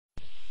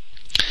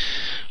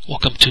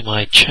Welcome to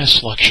my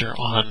chess lecture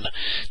on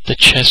the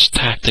chess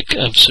tactic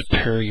of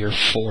superior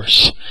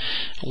force.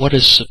 What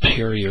is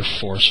superior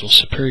force? Well,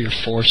 superior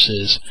force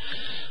is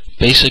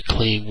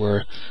basically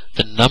where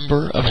the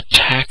number of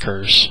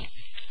attackers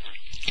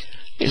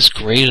is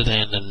greater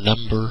than the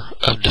number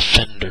of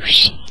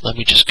defenders. Let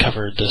me just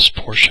cover this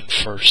portion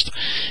first.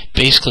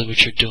 Basically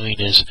what you're doing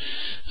is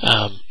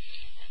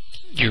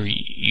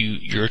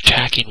you're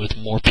attacking with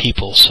more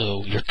people,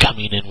 so you're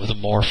coming in with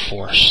more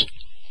force.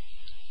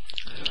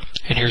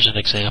 And here's an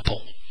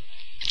example.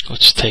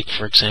 Let's take,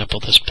 for example,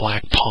 this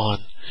black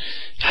pawn.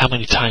 How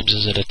many times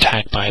is it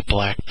attacked by a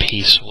black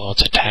piece? Well,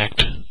 it's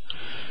attacked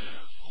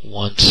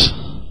once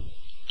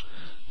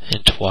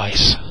and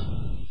twice.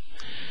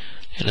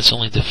 And it's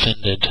only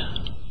defended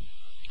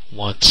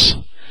once.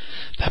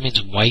 That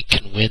means white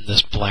can win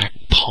this black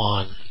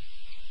pawn.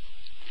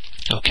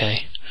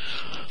 Okay?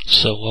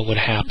 So what would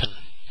happen?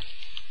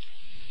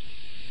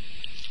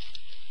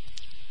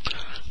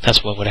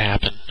 That's what would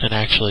happen. And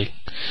actually,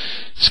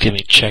 it's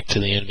giving check to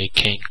the enemy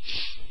king.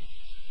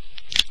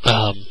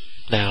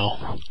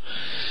 Now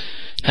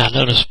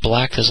notice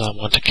black does not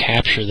want to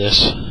capture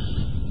this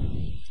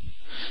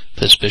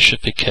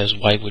bishop, because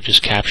white would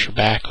just capture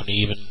back and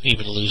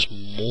even lose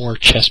more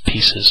chess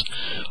pieces,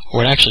 or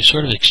would actually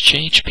sort of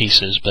exchange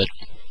pieces, but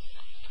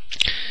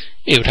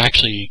it would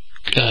actually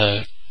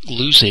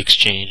lose the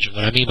exchange.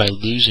 What I mean by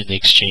losing the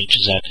exchange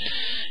is that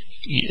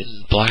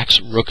black's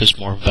rook is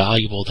more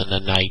valuable than the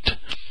knight.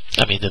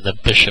 Than the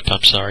bishop,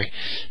 I'm sorry,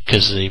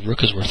 because the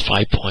rook is worth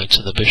 5 points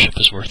and the bishop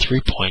is worth 3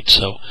 points.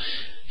 So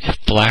if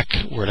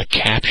black were to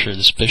capture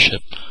this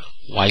bishop,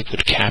 white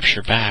would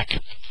capture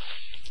back,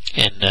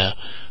 and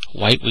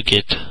white would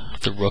get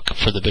the rook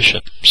for the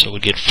bishop, so it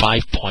would get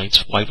 5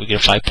 points. White would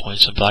get 5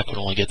 points, and black would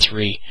only get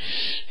 3,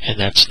 and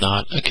that's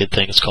not a good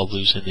thing. It's called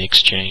losing the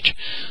exchange.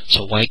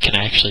 So white can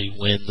actually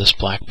win this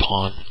black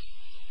pawn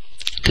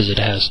because it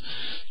has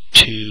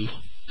 2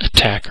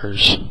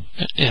 attackers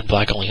and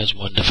black only has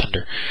 1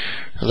 defender.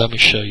 Let me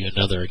show you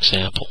another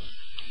example.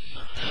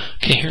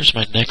 Okay, here's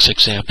my next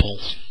example,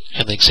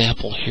 and the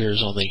example here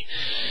is on the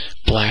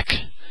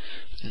black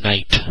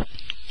knight.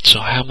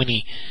 So how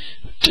many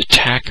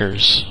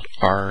attackers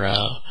are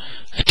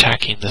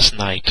attacking this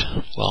knight?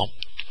 Well,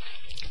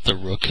 the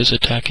rook is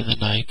attacking the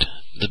knight,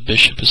 the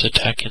bishop is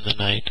attacking the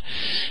knight,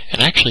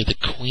 and actually the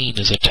queen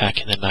is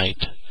attacking the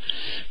knight.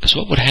 Because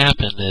what would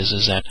happen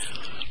is that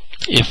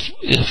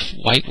if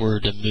white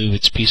were to move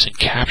its piece and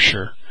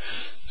capture,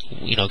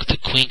 the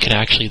queen could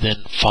actually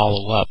then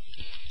follow up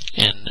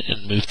and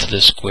move to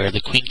the square. The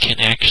queen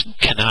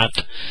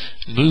cannot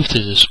move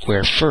to the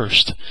square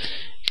first.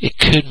 It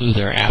could move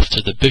there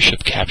after the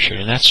bishop captured,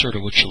 and that's sort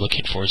of what you're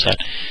looking for, is that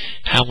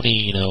how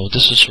many,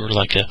 this is sort of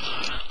like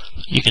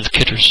you can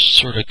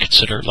sort of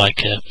consider it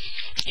like a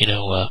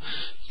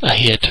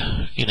hit,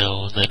 and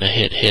then a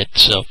hit.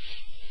 So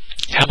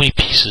how many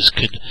pieces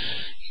could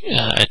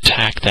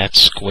attack that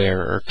square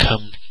or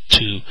come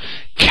to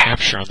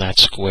capture on that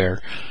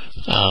square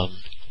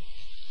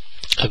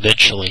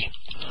eventually?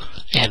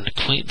 And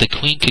the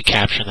queen could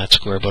capture on that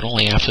square, but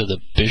only after the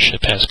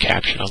bishop has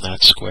captured on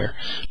that square.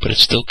 But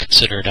it's still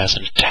considered as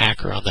an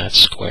attacker on that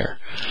square.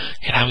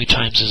 And how many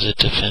times is it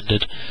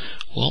defended?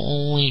 Well,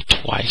 only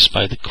twice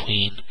by the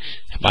queen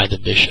and by the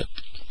bishop.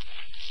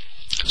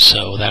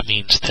 So that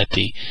means that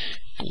the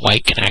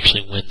white can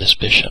actually win this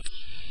bishop.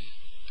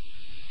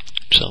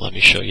 So let me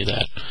show you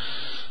that.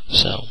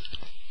 So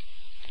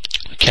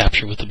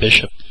capture with the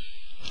bishop.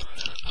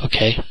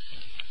 Okay.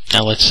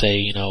 Now let's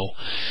say, now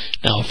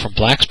from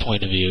black's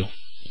point of view,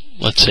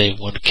 let's say,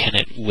 can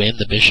it win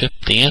the bishop?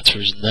 The answer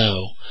is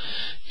no,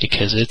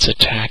 because it's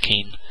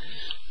attacking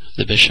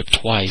the bishop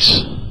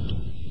twice,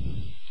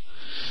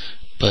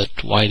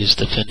 but white is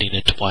defending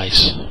it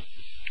twice.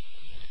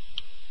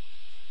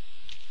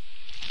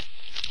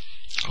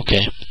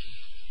 Okay.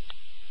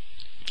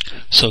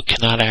 So it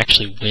cannot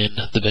actually win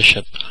the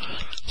bishop.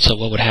 So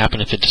what would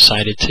happen if it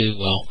decided to?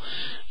 Well,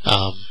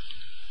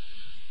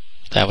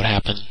 that would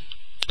happen,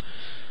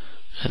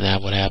 and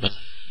that would happen.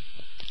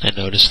 And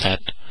notice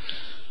that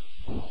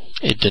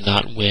it did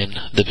not win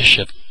the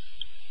bishop.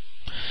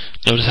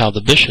 Notice how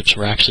the bishops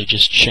were actually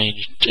just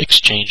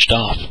exchanged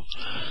off.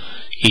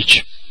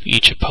 Each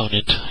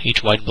opponent,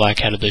 each white and black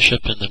had a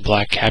bishop, and then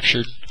black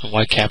captured and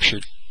white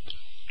captured.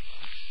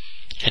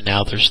 And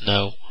now there's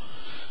no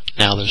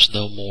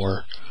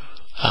more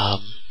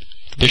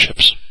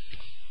bishops.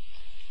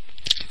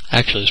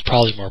 Actually, it's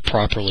probably more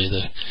properly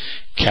the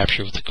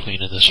capture with the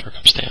queen in this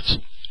circumstance.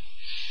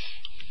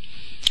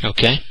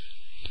 Okay?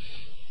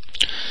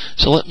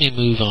 So let's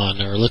move on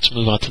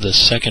to the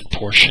second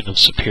portion of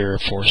superior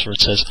force, where it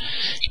says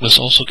you must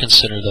also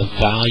consider the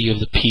value of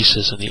the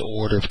pieces and the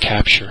order of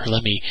capture.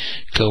 Let me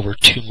go over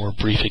 2 more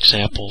brief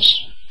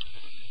examples.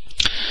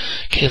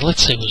 Okay,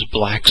 let's say it was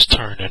black's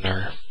turn, and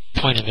our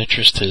point of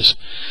interest is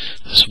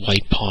this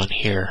white pawn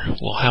here.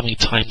 Well, how many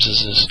times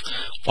is this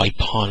white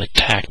pawn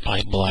attacked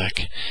by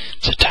black?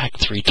 It's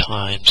attacked 3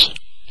 times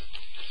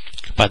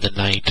by the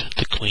knight,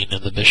 the queen,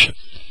 and the bishop.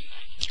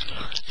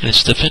 And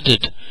it's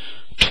defended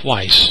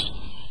twice.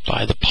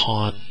 by the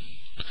pawn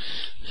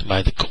and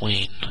by the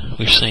queen.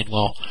 We're saying,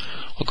 well,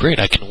 great,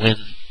 I can win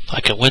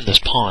this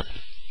pawn.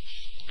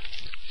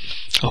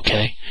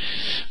 Okay,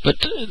 but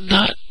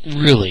not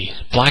really.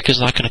 Black is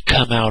not going to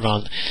come out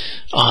on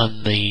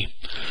the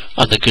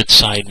good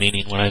side.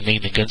 Meaning, when I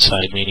mean the good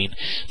side, meaning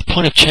the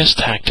point of chess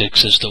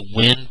tactics is to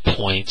win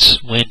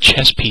points, win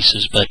chess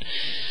pieces, but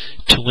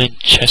to win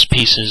chess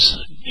pieces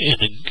in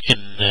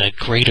a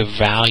greater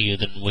value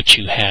than what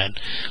you had.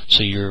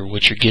 So you're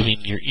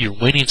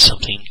winning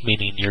something,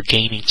 meaning you're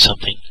gaining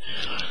something.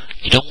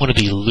 You don't want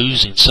to be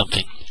losing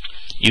something.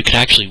 You can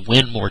actually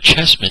win more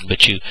chessmen,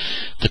 but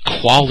the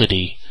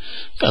quality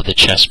of the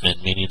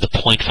chessmen, meaning the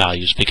point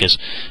values, because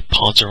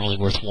pawns are only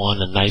worth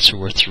 1 and knights are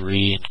worth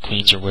 3 and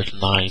queens are worth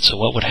 9. So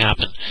what would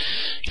happen?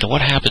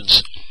 What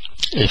happens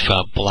if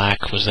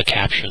black was to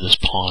capture this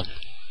pawn?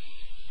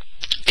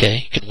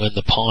 Okay, you can win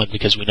the pawn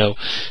because we know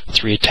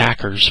 3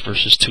 attackers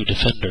versus 2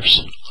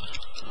 defenders.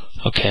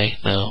 Okay,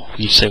 now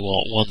you say,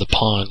 well, it won the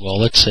pawn. Well,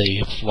 let's say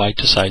if white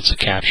decides to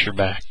capture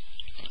back.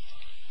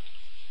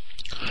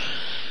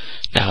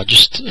 Now,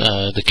 just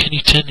to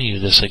continue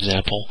this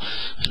example,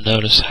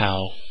 notice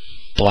how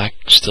black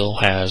still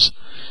has,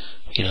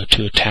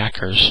 2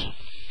 attackers,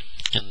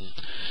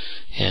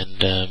 and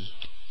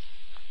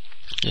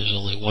there's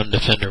only 1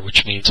 defender,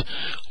 which means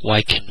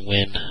white can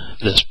win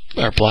this,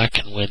 or black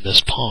can win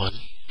this pawn.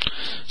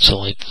 So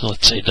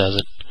let's say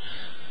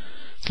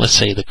let's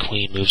say the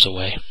queen moves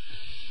away,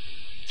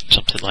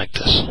 something like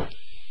this,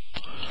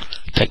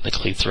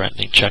 technically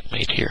threatening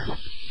checkmate here,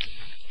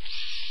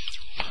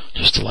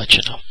 just to let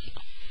you know.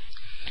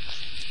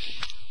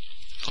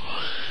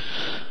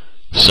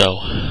 So,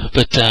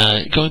 but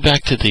going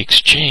back to the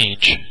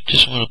exchange,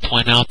 just want to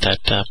point out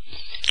that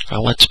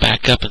let's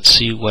back up and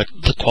see what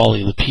the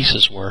quality of the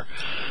pieces were.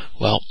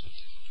 Well,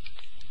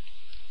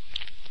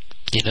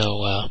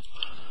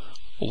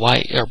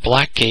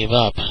 black gave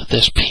up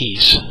this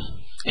piece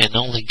and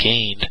only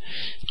gained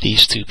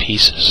these 2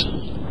 pieces.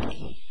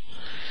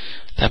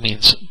 That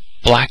means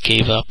black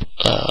gave up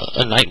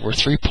a knight worth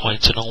 3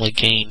 points and only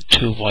gained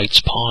 2 of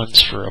white's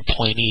pawns for a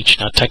point each.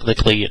 Now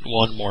technically it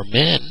won more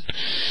men,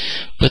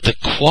 but the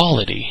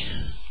quality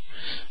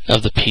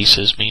of the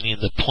pieces, meaning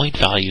the point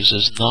values,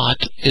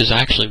 is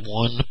actually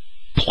 1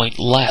 point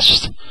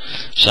less.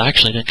 So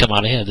actually didn't come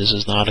out ahead. This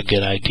is not a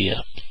good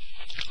idea.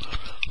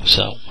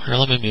 So here,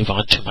 let me move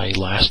on to my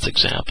last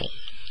example.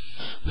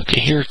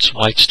 Okay, here it's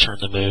white's turn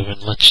to move,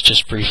 and let's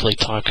just briefly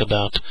talk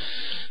about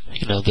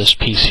this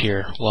piece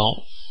here.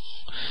 Well,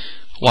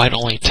 white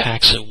only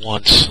attacks it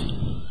once,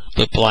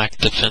 but black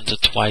defends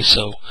it twice,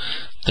 so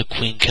the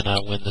queen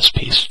cannot win this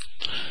piece,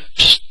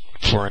 just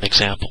for an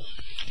example.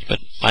 But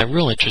my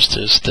real interest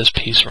is this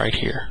piece right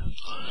here.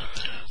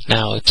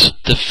 Now it's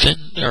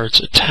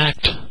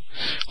attacked.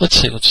 Let's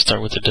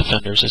start with the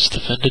defenders. It's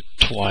defended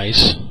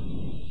twice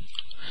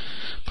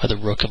by the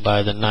rook and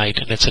by the knight,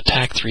 and it's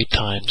attacked 3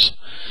 times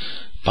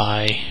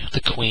by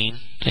the queen,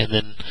 and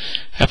then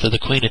after the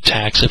queen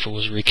attacks, if it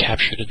was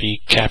recaptured, it'd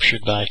be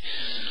captured by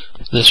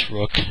this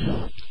rook,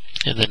 and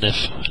then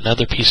if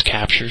another piece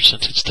captures,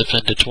 since it's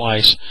defended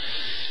twice,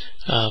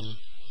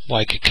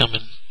 white could come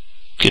and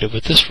get it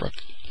with this rook.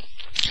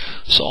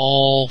 So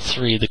all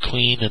 3, the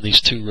queen and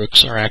these 2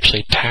 rooks, are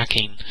actually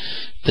attacking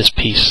this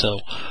piece.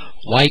 So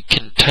white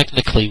can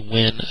technically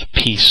win a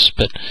piece,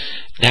 but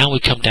now we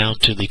come down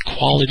to the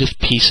quality of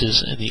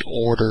pieces and the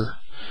order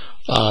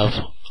of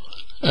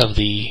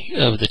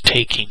the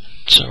taking,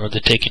 or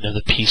the taking of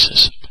the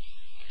pieces.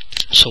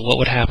 So what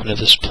would happen if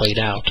this played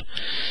out?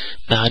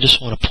 Now I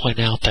just want to point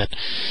out that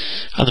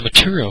on the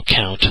material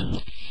count,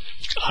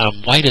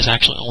 white is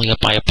actually only up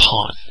by a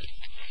pawn.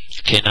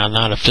 Okay, now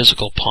not a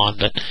physical pawn,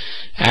 but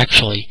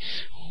actually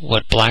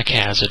what black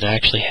has, it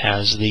actually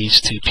has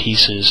these 2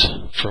 pieces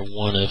for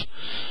 1 of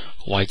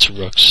white's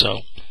rooks.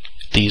 So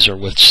these are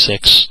worth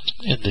 6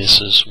 and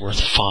this is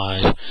worth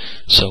 5.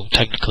 So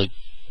technically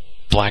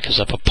black is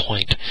up a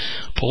point.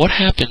 But what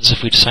happens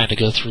if we decide to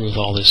go through with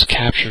all this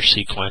capture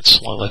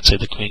sequence? Well, let's say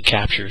the queen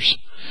captures,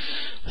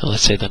 and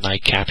let's say the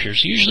knight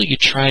captures. Usually you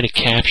try to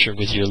capture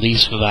with your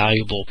least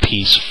valuable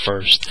piece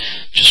first,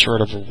 just sort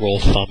of a rule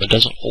of thumb. It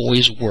doesn't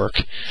always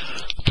work,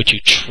 but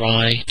you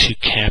try to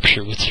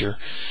capture with your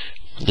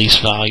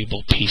least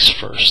valuable piece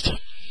first.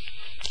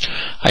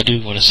 I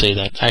do want to say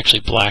that actually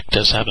black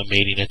does have a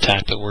mating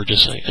attack, but we're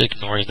just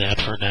ignoring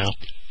that for now.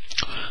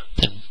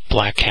 Then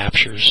black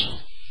captures,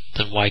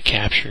 then white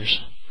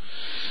captures,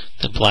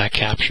 then black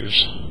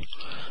captures,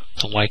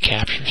 then white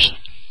captures.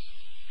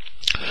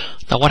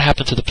 Now what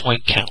happened to the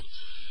point count?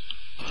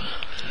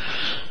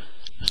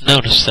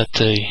 Notice that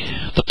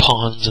the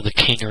pawns and the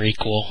king are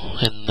equal,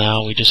 and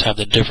now we just have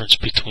the difference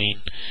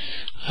between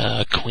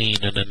a queen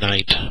and a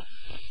knight.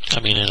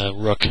 And a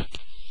rook.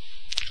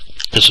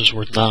 This is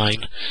worth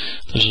 9.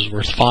 This is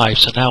worth 5.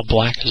 So now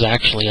black is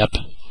actually up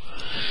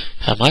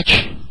how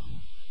much?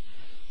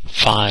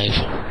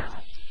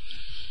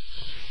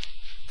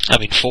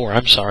 4,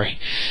 I'm sorry.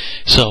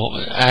 So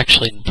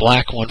actually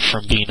black went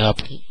from being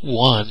up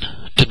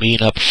 1 to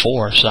being up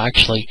 4. So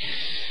actually,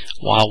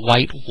 while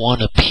white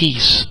won a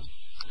piece,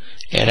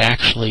 it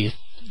actually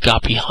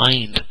got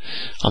behind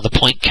on the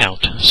point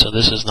count. So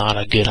this is not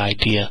a good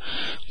idea.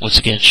 Once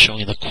again,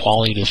 showing the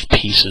quality of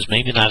pieces,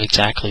 maybe not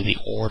exactly the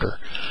order,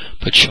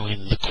 but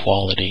showing the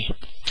quality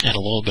and a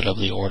little bit of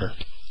the order.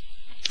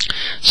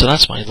 So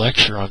that's my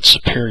lecture on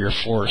superior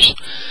force.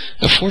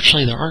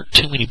 Unfortunately, there aren't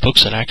too many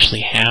books that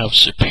actually have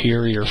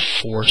superior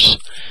force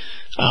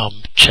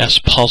chess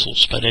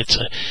puzzles, but it's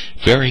a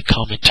very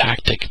common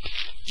tactic.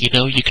 You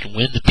know you can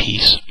win the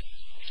piece.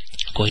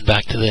 Going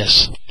back to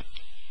this,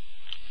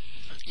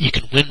 you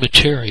can win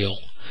material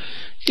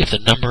if the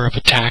number of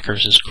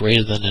attackers is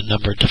greater than the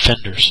number of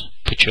defenders,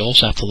 but you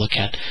also have to look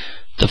at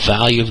the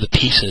value of the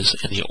pieces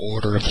and the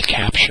order of the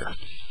capture.